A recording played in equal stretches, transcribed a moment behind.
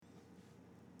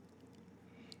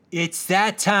It's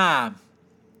that time.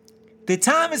 The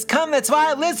time has come. That's why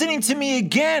you're listening to me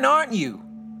again, aren't you?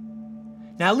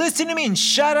 Now listen to me and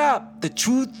shut up. The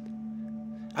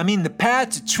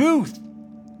path to truth.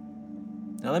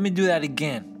 Now let me do that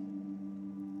again.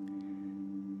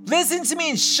 Listen to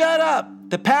me and shut up.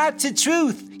 The path to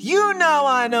truth. You know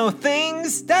I know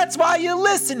things. That's why you're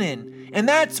listening. And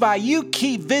that's why you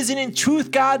keep visiting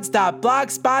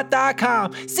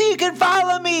truthgods.blogspot.com so you can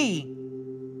follow me.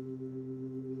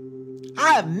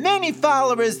 I have many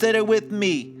followers that are with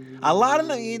me. A lot of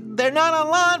them, they're not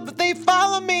online, but they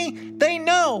follow me. They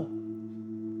know.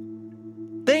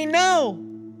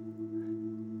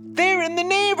 They're in the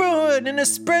neighborhood and it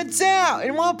spreads out.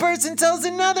 And one person tells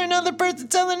another person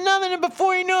tells another. And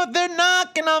before you know it, they're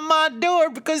knocking on my door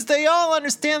because they all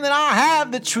understand that I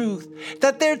have the truth.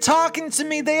 That they're talking to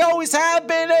me. They always have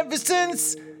been ever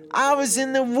since I was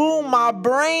in the womb. My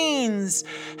brains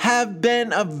have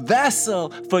been a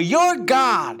vessel for your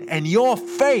God and your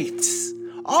faiths.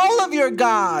 All of your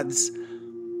gods.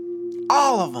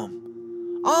 All of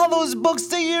them. All those books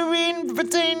that you're reading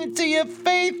pertaining to your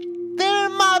faith, they're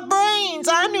in my brains.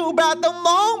 I knew about them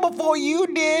long before you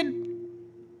did.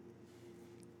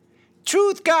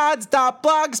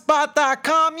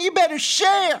 Truthgods.blogspot.com. You better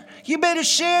share.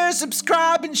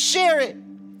 Subscribe, and share it.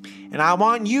 And I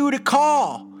want you to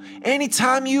call.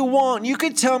 Anytime you want, you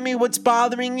can tell me what's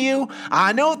bothering you.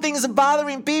 I know things are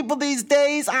bothering people these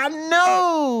days. I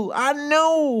know.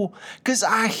 Because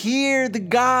I hear the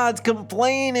gods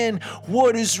complaining.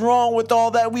 What is wrong with all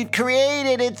that we've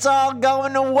created? It's all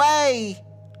going away.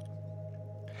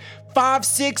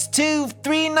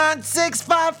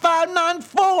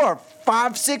 562-396-5594.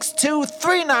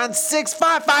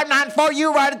 562-396-5594.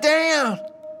 You write it down.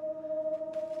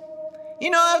 You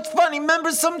know, that's funny.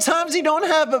 Remember, sometimes you don't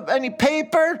have any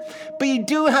paper, but you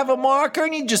do have a marker,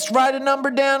 and you just write a number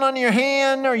down on your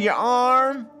hand or your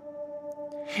arm.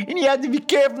 And you have to be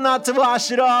careful not to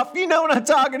wash it off. You know what I'm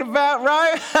talking about,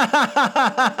 right?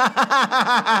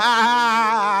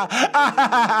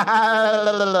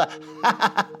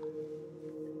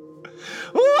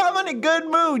 Ooh, I'm in a good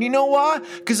mood. You know why?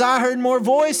 Because I heard more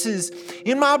voices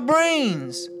in my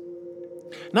brains.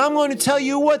 Now I'm going to tell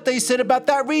you what they said about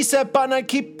that reset button I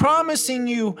keep promising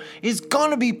you is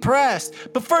going to be pressed.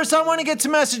 But first, I want to get to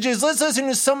messages. Let's listen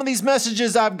to some of these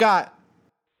messages I've got.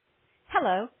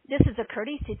 Hello, this is a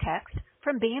courtesy text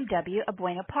from BMW of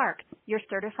Buena Park, your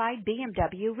certified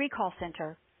BMW recall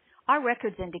center. Our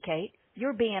records indicate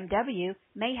your BMW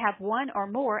may have one or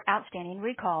more outstanding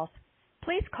recalls.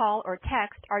 Please call or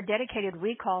text our dedicated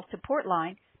recall support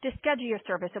line to schedule your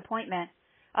service appointment.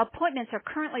 Appointments are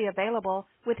currently available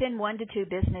within 1 to 2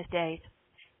 business days.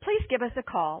 Please give us a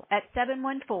call at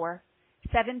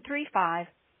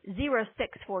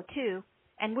 714-735-0642,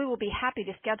 and we will be happy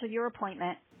to schedule your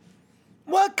appointment.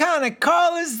 What kind of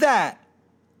call is that?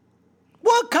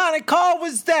 What kind of call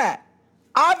was that?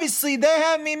 Obviously, they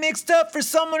have me mixed up for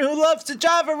someone who loves to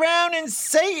drive around in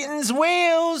Satan's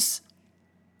wheels.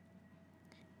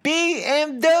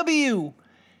 BMW.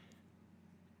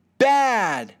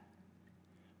 Bad.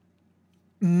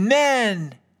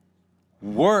 Men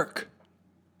work.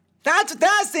 That's what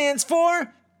that stands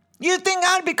for. You think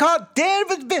I'd be called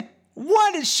David?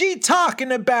 What is she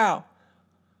talking about?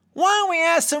 Why don't we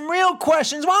ask some real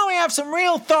questions? Why don't we have some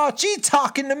real thoughts? She's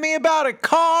talking to me about a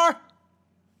car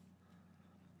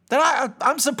that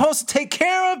I'm supposed to take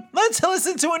care of. Let's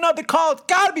listen to another call. It's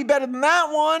got to be better than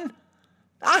that one.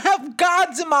 I have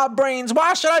gods in my brains.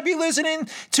 Why should I be listening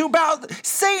to about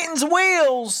Satan's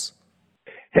wheels?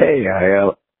 Hey,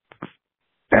 I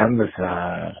found this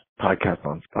podcast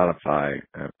on Spotify.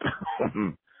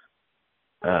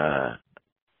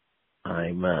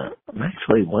 I'm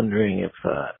actually wondering if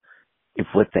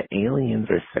what the aliens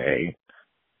are saying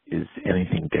is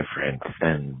anything different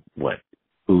than what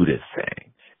Buddha's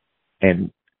saying,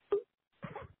 and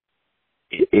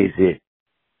is it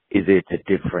a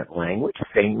different language,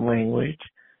 same language,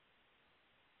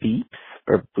 beeps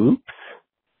or boops?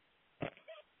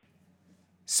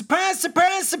 Surprise,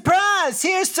 surprise, surprise!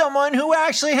 Here's someone who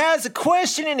actually has a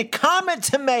question and a comment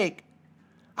to make.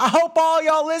 I hope all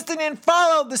y'all listening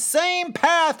follow the same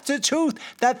path to truth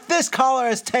that this caller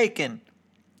has taken.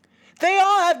 They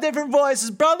all have different voices,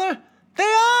 brother. They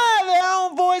all have their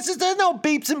own voices. There's no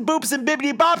beeps and boops and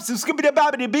bibbity bops and skibbity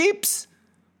bobbity beeps.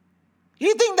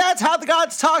 You think that's how the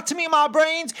gods talk to me in my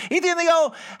brains? You think they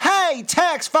go, hey,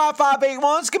 text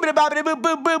 5581, skibbity bobbity boop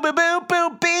boop boop boop boop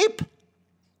boop beep?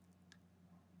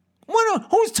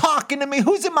 Who's talking to me?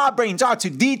 Who's in my brains?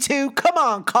 R2D2? Come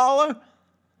on, caller.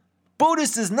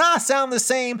 Buddhist does not sound the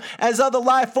same as other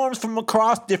life forms from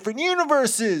across different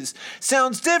universes.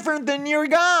 Sounds different than your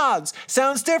gods.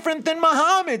 Sounds different than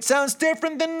Muhammad. Sounds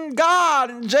different than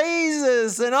God and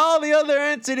Jesus and all the other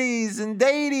entities and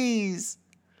deities.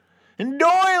 And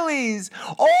doilies.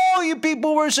 All you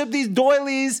people worship these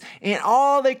doilies, and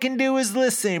all they can do is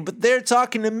listen. But they're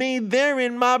talking to me. They're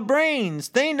in my brains.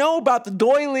 They know about the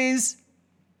doilies.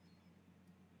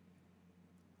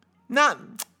 Not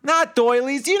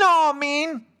doilies. You know what I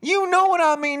mean. You know what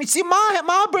I mean. You see,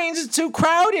 my brains is too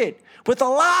crowded with a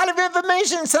lot of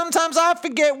information. Sometimes I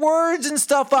forget words and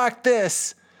stuff like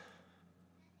this.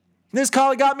 This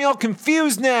caller got me all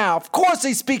confused now. Of course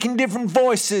they speak in different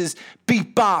voices.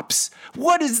 Beep bops.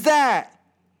 What is that?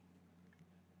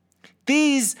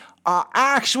 These are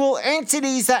actual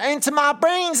entities that enter my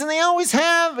brains, and they always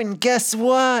have. And guess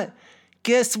what?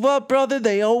 Guess what, brother?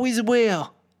 They always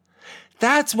will.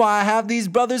 That's why I have these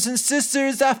brothers and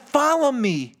sisters that follow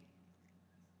me.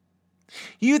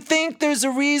 You think there's a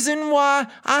reason why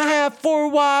I have 4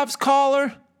 wives,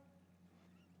 caller?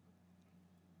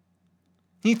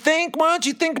 You think? Why don't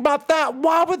you think about that?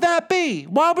 Why would that be?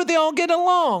 Why would they all get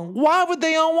along? Why would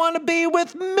they all want to be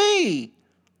with me?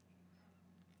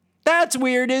 That's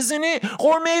weird, isn't it?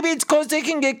 Or maybe it's because they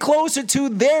can get closer to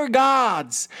their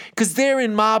gods, because they're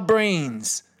in my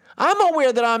brains. I'm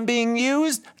aware that I'm being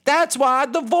used. That's why I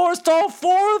divorced all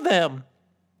 4 of them.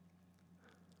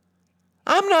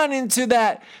 I'm not into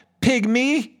that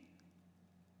pygmy.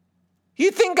 You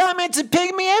think I'm into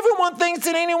pygmy? Everyone thinks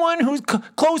that anyone who's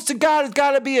close to God has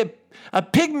got to be a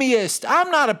pygmyist. I'm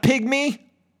not a pygmy.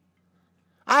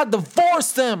 I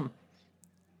divorced them.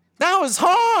 That was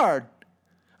hard.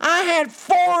 I had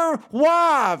 4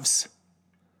 wives.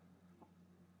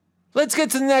 Let's get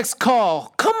to the next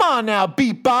call. Come on now,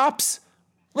 beep bops.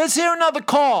 Let's hear another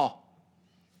call.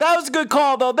 That was a good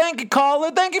call, though. Thank you, caller.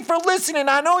 Thank you for listening.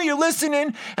 I know you're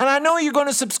listening, and I know you're going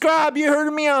to subscribe. You heard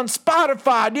me on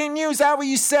Spotify, didn't you? Is that what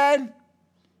you said?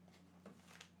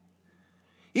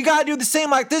 You got to do the same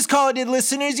like this caller did,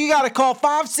 listeners. You got to call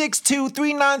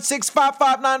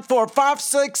 562-396-5594.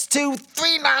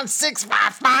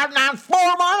 562-396-5594.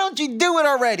 Why don't you do it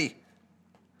already?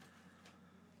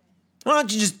 Why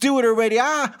don't you just do it already?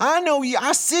 I know you.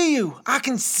 I see you. I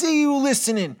can see you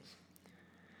listening.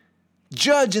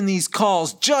 Judging these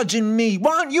calls, judging me.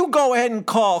 Why don't you go ahead and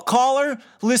call? Caller,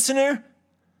 listener.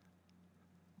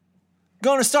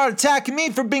 Going to start attacking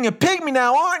me for being a pygmy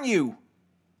now, aren't you?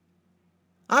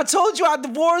 I told you I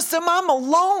divorced them. I'm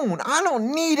alone. I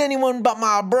don't need anyone but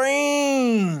my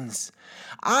brains.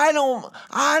 I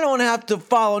don't have to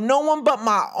follow no one but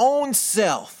my own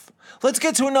self. Let's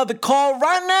get to another call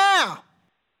right now.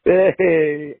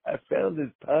 Hey, I found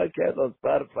this podcast on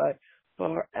Spotify.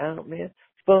 Far out, man.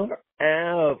 Far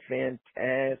out.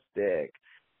 Fantastic.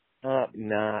 Top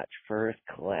notch. First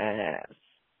class.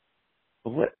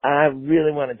 But what I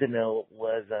really wanted to know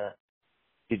was,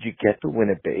 did you get the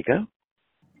Winnebago?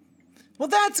 Well,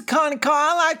 that's the kind of call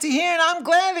I like to hear, and I'm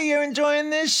glad that you're enjoying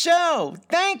this show.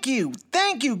 Thank you.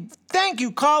 Thank you. Thank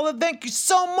you, caller. Thank you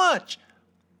so much.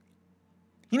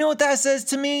 You know what that says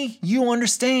to me? You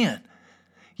understand.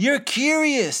 You're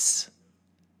curious.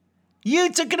 You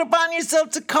took it upon yourself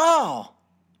to call.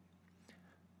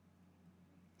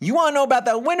 You want to know about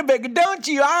that Winnebago, don't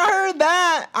you? I heard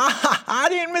that. I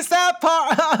didn't miss that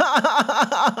part.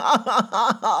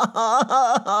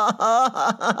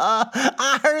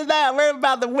 I heard that. We're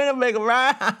about the Winnebago,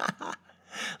 right?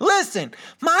 Listen,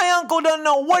 my uncle doesn't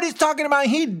know what he's talking about.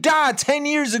 He died 10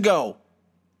 years ago.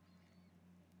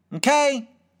 Okay?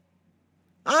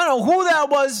 I don't know who that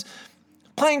was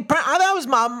playing prank.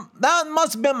 That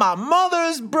must have been my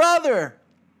mother's brother.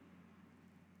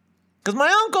 Because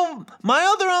my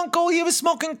other uncle, he was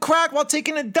smoking crack while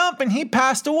taking a dump and he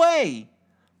passed away.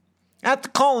 After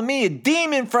calling me a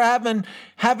demon for having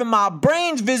my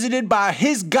brains visited by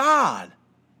his God.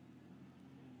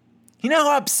 You know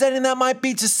how upsetting that might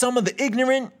be to some of the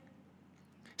ignorant?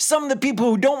 Some of the people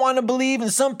who don't want to believe,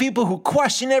 and some people who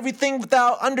question everything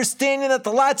without understanding that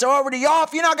the lights are already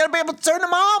off. You're not going to be able to turn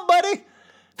them on, buddy.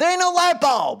 There ain't no light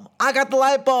bulb. I got the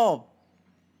light bulb.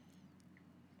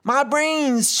 My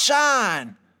brains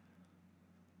shine.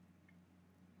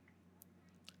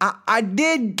 I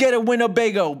did get a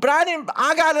Winnebago, but I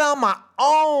got it on my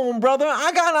own, brother.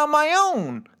 I got it on my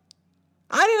own.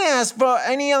 I didn't ask for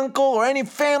any uncle or any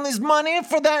family's money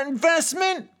for that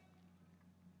investment.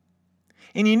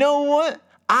 And you know what?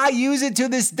 I use it to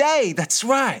this day. That's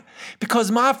right.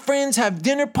 Because my friends have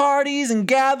dinner parties and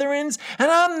gatherings, and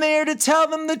I'm there to tell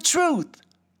them the truth.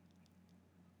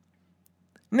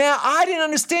 Now, I didn't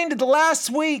understand it last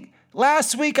week.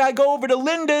 Last week, I go over to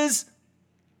Linda's,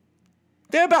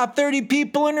 There are about 30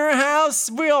 people in her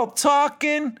house. We're all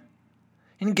talking.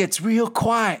 And it gets real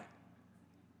quiet.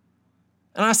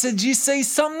 And I said, "Did you say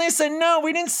something?" They said, "No,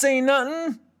 we didn't say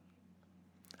nothing."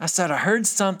 I said, "I heard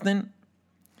something."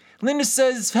 Linda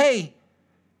says, hey,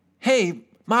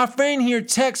 my friend here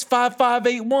texts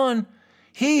 5581.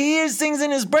 He hears things in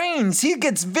his brains. He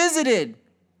gets visited.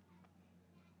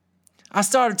 I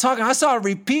started talking. I started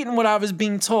repeating what I was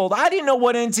being told. I didn't know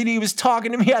what entity was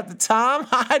talking to me at the time.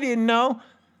 I didn't know.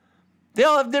 They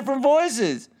all have different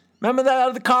voices. Remember that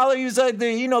other caller? He was like,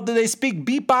 do they speak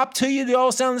bebop to you? They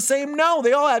all sound the same? No,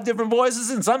 they all have different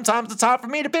voices, and sometimes it's hard for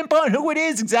me to pinpoint who it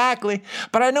is exactly.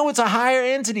 But I know it's a higher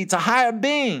entity. It's a higher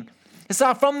being. It's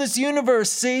not from this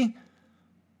universe, see?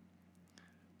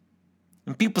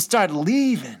 And people started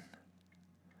leaving.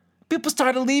 People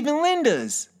started leaving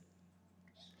Linda's.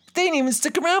 They didn't even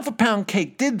stick around for pound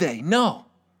cake, did they? No.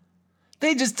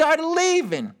 They just started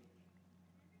leaving.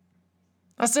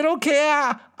 I said,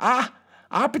 okay,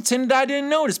 I pretended I didn't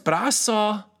notice, but I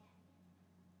saw.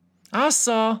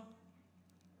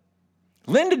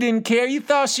 Linda didn't care. You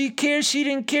thought she cared. She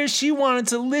didn't care. She wanted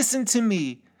to listen to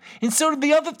me. And so did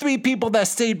the other 3 people that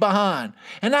stayed behind.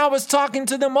 And I was talking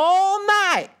to them all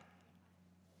night.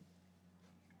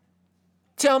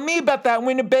 Tell me about that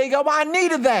Winnebago. I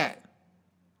needed that.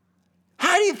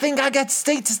 How do you think I got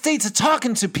state to state to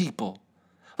talking to people?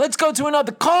 Let's go to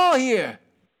another call here.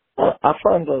 Well, I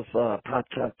found this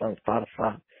podcast on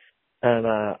Spotify,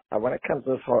 and when it comes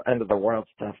to this whole end of the world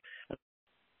stuff,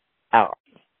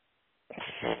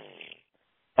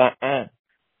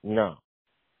 no,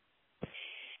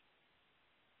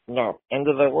 end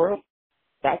of the world.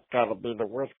 That's gotta be the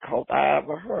worst cult I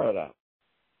ever heard of.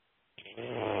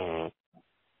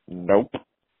 Nope.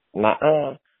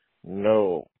 Nuh-uh.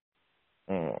 No.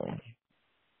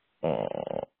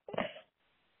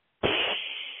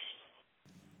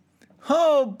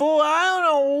 Oh boy, I don't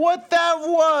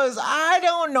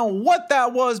know what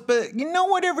that was. But you know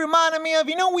what it reminded me of?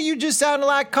 You know what you just sounded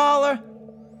like, caller?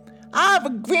 I have a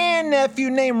grandnephew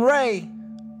named Ray.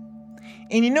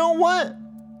 And you know what?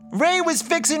 Ray was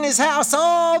fixing his house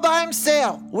all by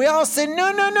himself. We all said,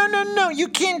 no, you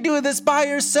can't do this by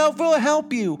yourself. We'll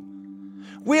help you.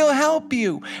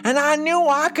 And I knew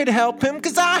I could help him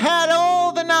because I had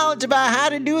all the knowledge about how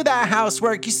to do that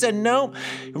housework. He said, no,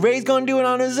 Ray's going to do it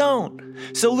on his own.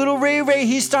 So little Ray,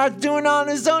 he starts doing it on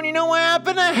his own. You know what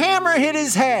happened? A hammer hit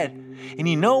his head. And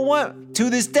you know what? To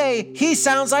this day, he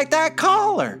sounds like that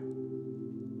caller.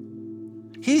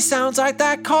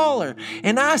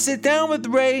 And I sit down with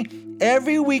Ray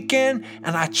every weekend,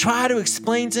 and I try to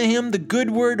explain to him the good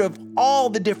word of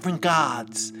all the different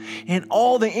gods and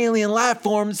all the alien life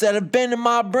forms that have been in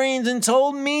my brains and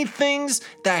told me things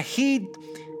that he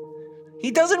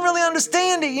doesn't really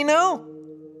understand it, you know?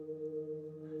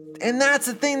 And that's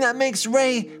the thing that makes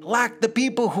Ray like the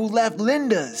people who left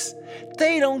Linda's.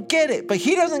 They don't get it, but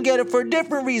he doesn't get it for a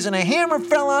different reason. A hammer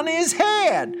fell on his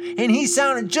head, and he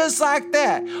sounded just like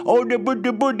that. Oh, the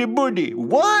buddy.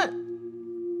 What?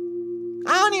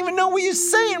 I don't even know what you're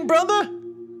saying, brother.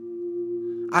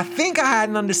 I think I had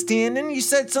an understanding. You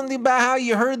said something about how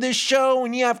you heard this show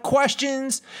and you have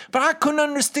questions, but I couldn't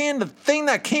understand the thing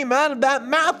that came out of that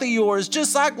mouth of yours,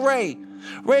 just like Ray.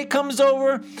 Ray comes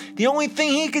over, the only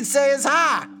thing he could say is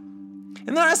hi.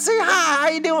 And then I say, hi, how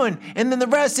you doing? And then the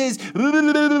rest is, what?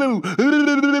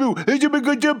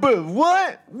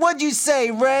 What'd you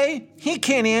say, Ray? He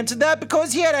can't answer that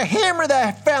because he had a hammer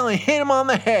that fell and hit him on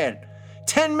the head.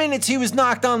 10 minutes he was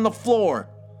knocked on the floor.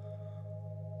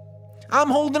 I'm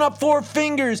holding up 4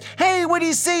 fingers. Hey, what do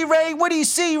you see, Ray? What do you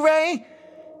see, Ray?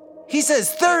 He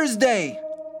says Thursday.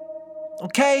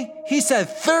 Okay? He said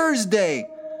Thursday.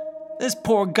 This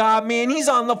poor God, man, he's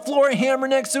on the floor, hammer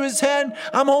next to his head.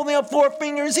 I'm holding up 4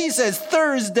 fingers. He says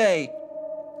Thursday.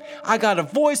 I got a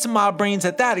voice in my brains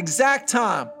at that exact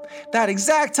time.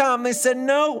 They said,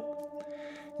 no.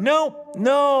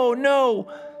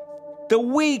 The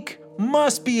weak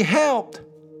must be helped.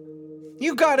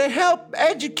 You gotta help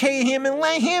educate him and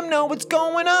let him know what's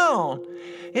going on.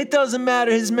 It doesn't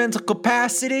matter his mental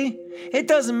capacity. It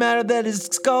doesn't matter that his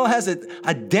skull has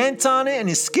a dent on it and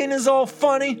his skin is all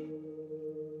funny.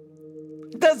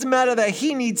 It doesn't matter that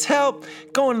he needs help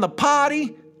going to the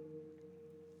potty.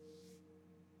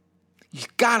 You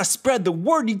gotta spread the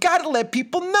word. You gotta let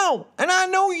people know. And I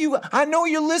know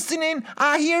you're listening.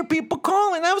 I hear people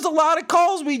calling. That was a lot of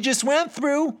calls we just went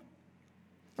through.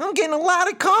 I'm getting a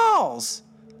lot of calls.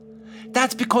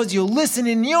 That's because you're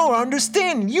listening and you're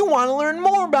understanding. You want to learn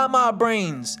more about my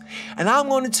brains. And I'm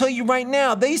going to tell you right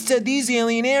now, they said these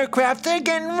alien aircraft, they're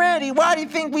getting ready. Why do you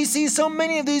think we see so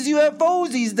many of these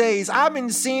UFOs these days? I've been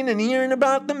seeing and hearing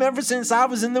about them ever since I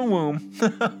was in the womb.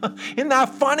 Isn't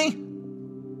that funny?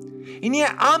 And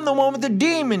yet, I'm the one with the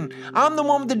demon. I'm the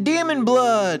one with the demon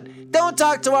blood. Don't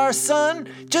talk to our son.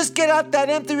 Just get out that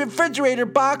empty refrigerator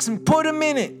box and put him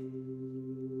in it.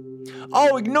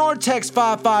 Oh, ignore text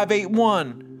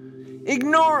 5581.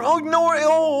 Ignore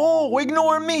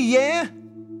me, yeah?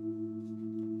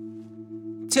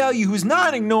 Tell you who's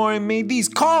not ignoring me, these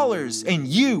callers. And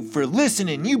you, for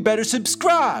listening, you better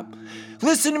subscribe.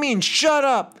 Listen to me and shut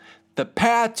up. The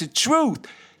path to truth.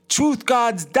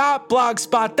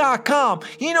 truthgods.blogspot.com.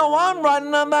 You know, I'm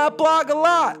writing on that blog a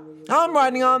lot. I'm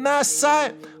writing on that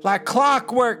site like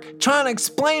clockwork, trying to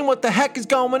explain what the heck is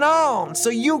going on so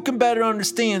you can better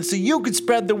understand, so you can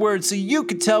spread the word, so you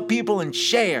can tell people and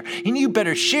share. And you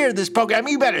better share this program.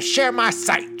 You better share my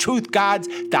site,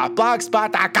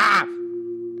 truthgods.blogspot.com.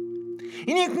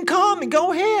 And you can call me.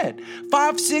 Go ahead.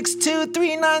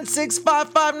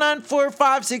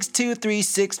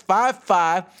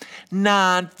 562-396-5594.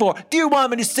 562-365594. Do you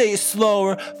want me to say it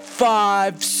slower?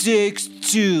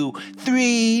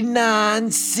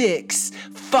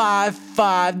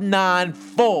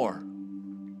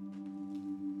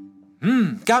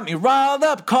 Got me riled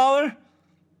up, caller.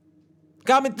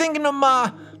 Got me thinking of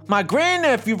my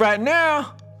grandnephew right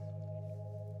now.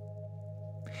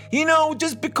 You know,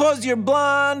 just because you're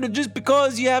blind or just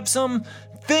because you have some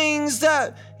things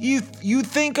that you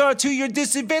think are to your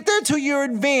disadvantage, they're to your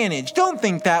advantage. Don't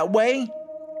think that way.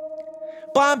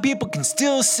 Blind people can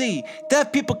still see.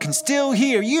 Deaf people can still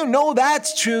hear. You know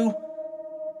that's true.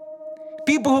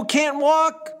 People who can't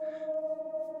walk,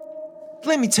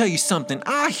 let me tell you something.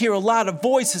 I hear a lot of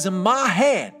voices in my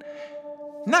head.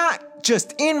 Not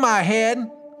just in my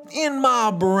head, in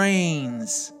my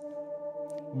brains.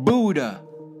 Buddha.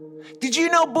 Did you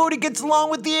know Buddha gets along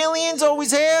with the aliens?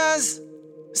 Always has.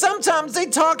 Sometimes they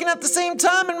talking at the same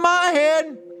time in my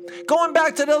head. Going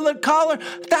back to the other caller,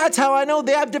 that's how I know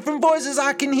they have different voices.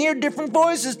 I can hear different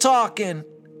voices talking.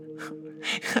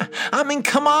 I mean,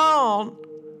 come on.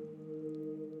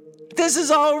 This is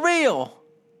all real.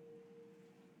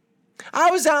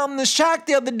 I was out in the shack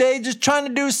the other day just trying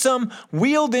to do some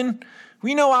wielding.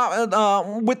 You know,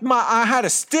 I had a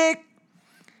stick.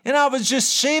 And I was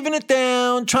just shaving it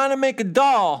down, trying to make a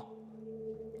doll.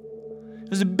 It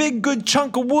was a big, good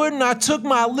chunk of wood, and I took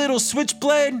my little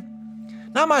switchblade.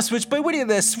 Not my switchblade, what do you,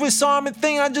 that Swiss Army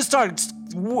thing? I just started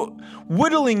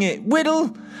whittling it.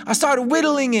 I started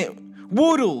whittling it.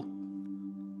 Whittle.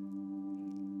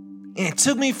 And it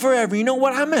took me forever. You know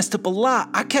what? I messed up a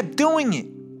lot. I kept doing it.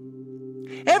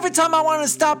 Every time I wanted to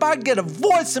stop, I'd get a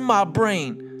voice in my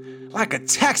brain. Like a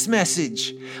text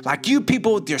message. Like you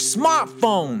people with your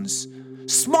smartphones.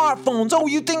 Smartphones. Oh,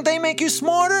 you think they make you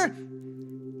smarter?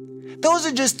 Those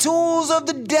are just tools of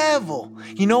the devil.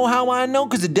 You know how I know?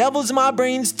 Because the devil's in my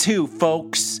brains too,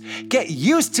 folks. Get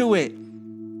used to it.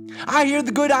 I hear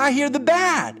the good, I hear the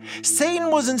bad.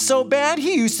 Satan wasn't so bad.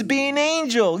 He used to be an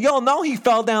angel. Y'all know he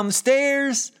fell down the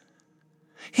stairs.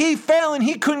 He fell and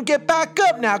he couldn't get back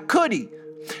up now, could he?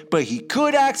 But he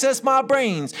could access my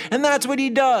brains, and that's what he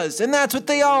does, and that's what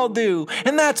they all do,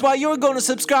 and that's why you're going to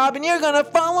subscribe and you're going to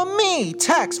follow me.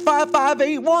 Text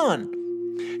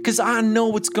 5581, because I know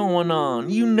what's going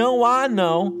on. You know I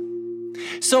know.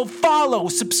 So follow,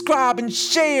 subscribe, and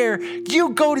share. You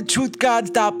go to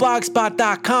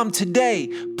truthgods.blogspot.com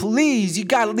today. Please, you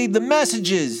got to leave the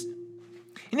messages.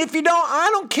 And if you don't, I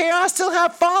don't care. I still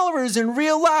have followers in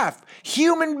real life.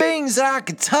 Human beings that I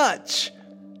can touch.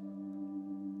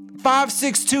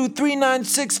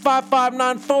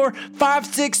 562-396-5594.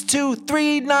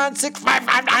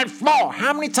 562-396-5594.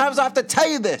 How many times do I have to tell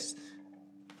you this?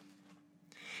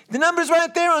 The number's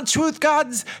right there on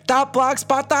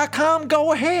truthgods.blogspot.com.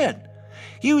 Go ahead.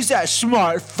 Use that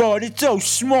smartphone. It's so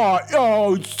smart.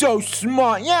 Oh, it's so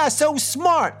smart. Yeah, so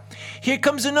smart. Here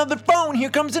comes another phone.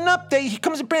 Here comes an update. Here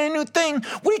comes a brand new thing.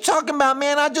 What are you talking about,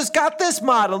 man? I just got this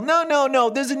model. No.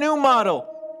 There's a new model.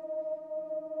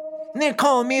 And they're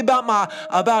calling me about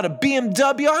a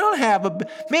BMW. I don't have a...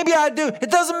 Maybe I do.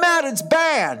 It doesn't matter. It's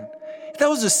bad.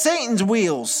 Those are Satan's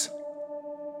wheels.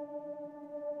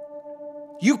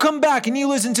 You come back and you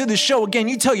listen to the show again.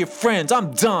 You tell your friends.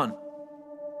 I'm done.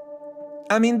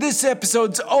 I mean, this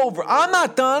episode's over. I'm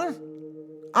not done.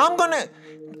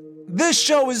 This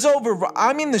show is over.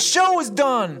 I mean, the show is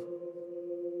done.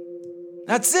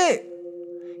 That's it.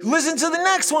 Listen to the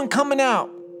next one coming out.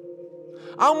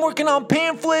 I'm working on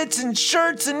pamphlets and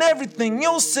shirts and everything.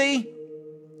 You'll see.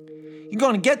 You're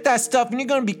going to get that stuff and you're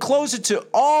going to be closer to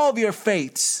all of your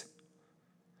faiths.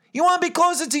 You want to be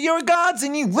closer to your gods,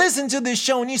 and you listen to this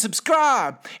show and you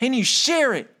subscribe and you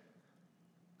share it.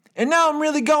 And now I'm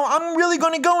really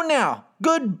going to go now.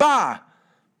 Goodbye.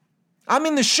 I'm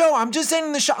in the show. I'm just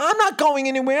ending the show. I'm not going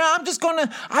anywhere.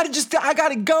 I got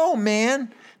to go,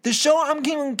 man. The show, I'm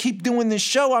going to keep doing this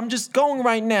show. I'm just going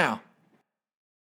right now.